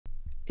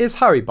Is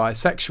Harry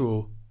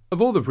bisexual?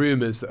 Of all the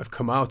rumours that have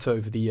come out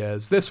over the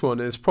years, this one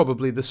is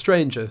probably the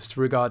strangest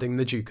regarding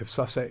the Duke of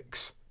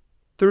Sussex.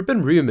 There have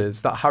been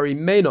rumours that Harry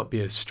may not be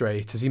as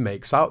straight as he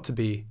makes out to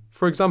be.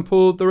 For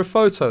example, there are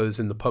photos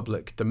in the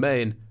public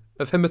domain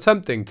of him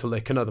attempting to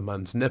lick another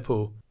man's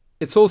nipple.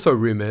 It's also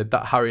rumoured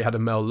that Harry had a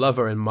male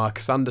lover in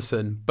Markus,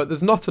 but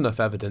there's not enough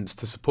evidence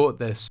to support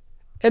this.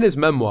 In his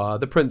memoir,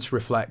 the Prince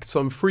reflects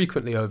on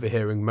frequently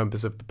overhearing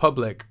members of the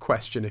public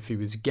question if he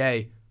was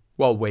gay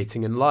while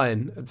waiting in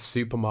line at the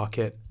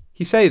supermarket.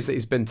 He says that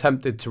he's been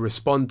tempted to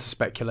respond to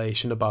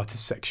speculation about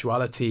his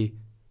sexuality.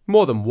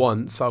 More than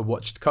once, I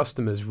watched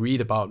customers read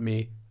about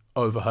me,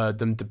 overheard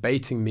them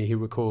debating me, he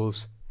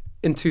recalls.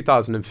 In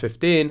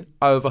 2015,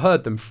 I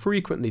overheard them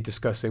frequently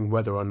discussing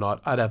whether or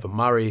not I'd ever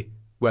marry,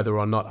 whether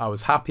or not I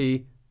was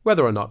happy,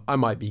 whether or not I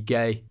might be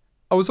gay.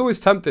 I was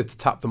always tempted to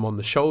tap them on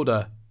the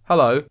shoulder.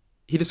 Hello.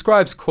 He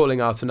describes calling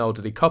out an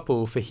elderly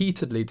couple for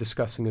heatedly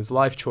discussing his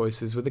life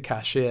choices with a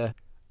cashier.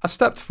 I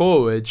stepped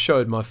forward,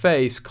 showed my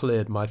face,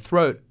 cleared my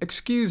throat.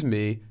 Excuse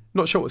me,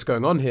 not sure what's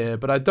going on here,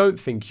 but I don't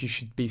think you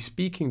should be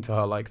speaking to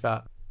her like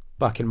that.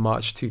 Back in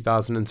March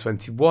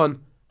 2021,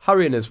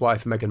 Harry and his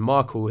wife Meghan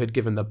Markle had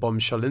given their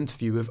bombshell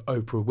interview with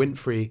Oprah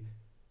Winfrey,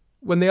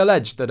 when they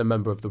alleged that a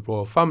member of the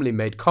royal family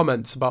made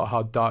comments about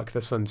how dark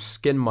their son's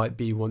skin might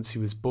be once he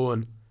was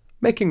born.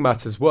 Making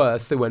matters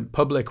worse, they went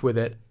public with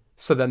it,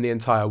 so then the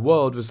entire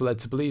world was led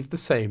to believe the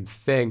same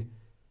thing.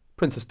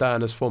 Princess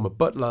Diana's former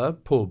butler,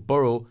 Paul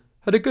Burrell,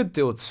 had a good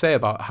deal to say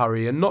about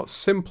Harry, and not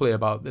simply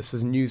about this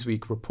as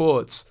Newsweek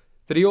reports,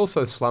 that he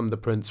also slammed the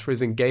prince for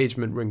his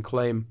engagement ring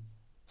claim.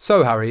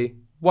 So Harry,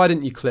 why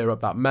didn't you clear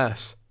up that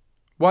mess?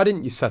 Why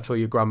didn't you settle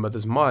your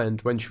grandmother's mind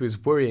when she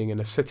was worrying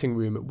in a sitting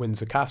room at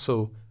Windsor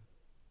Castle?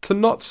 To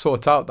not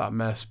sort out that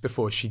mess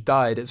before she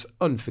died is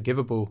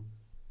unforgivable.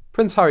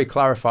 Prince Harry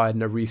clarified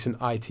in a recent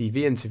ITV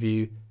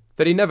interview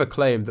that he never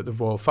claimed that the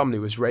royal family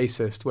was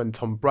racist when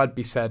Tom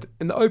Bradby said,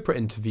 in the Oprah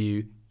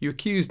interview, "You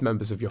accused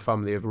members of your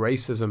family of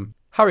racism."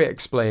 Harry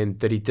explained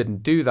that he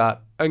didn't do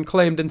that and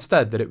claimed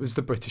instead that it was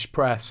the British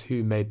press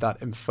who made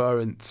that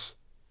inference.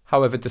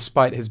 However,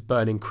 despite his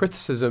burning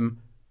criticism,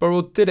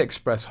 Burrell did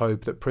express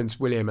hope that Prince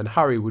William and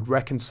Harry would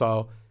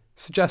reconcile,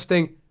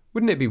 suggesting,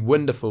 wouldn't it be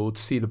wonderful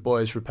to see the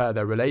boys repair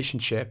their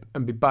relationship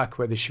and be back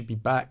where they should be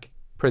back?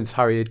 Prince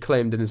Harry had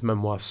claimed in his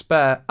memoir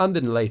Spare and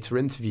in later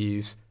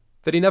interviews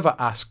that he never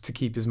asked to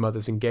keep his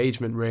mother's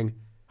engagement ring.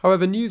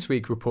 However,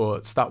 Newsweek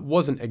reports that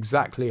wasn't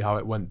exactly how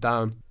it went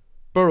down.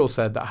 Burrell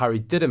said that Harry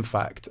did in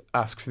fact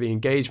ask for the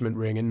engagement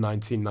ring in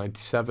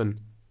 1997.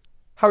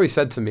 Harry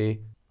said to me,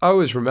 "I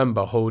always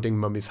remember holding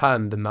Mummy's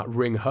hand and that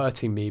ring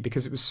hurting me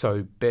because it was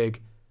so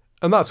big.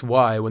 And that's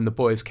why when the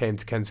boys came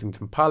to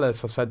Kensington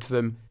Palace, I said to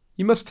them,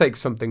 you must take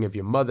something of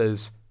your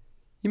mother's.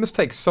 You must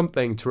take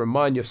something to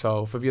remind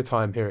yourself of your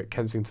time here at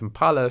Kensington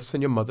Palace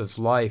and your mother's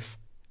life."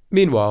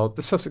 Meanwhile,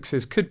 the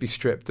Sussexes could be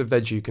stripped of their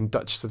Duke and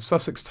Duchess of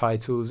Sussex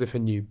titles if a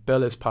new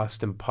bill is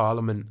passed in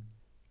Parliament.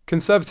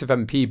 Conservative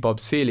MP Bob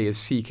Seeley is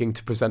seeking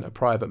to present a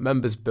private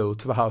member's bill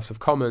to the House of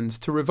Commons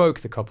to revoke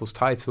the couple's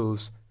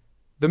titles.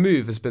 The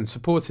move has been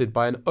supported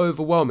by an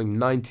overwhelming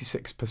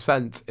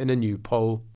 96% in a new poll.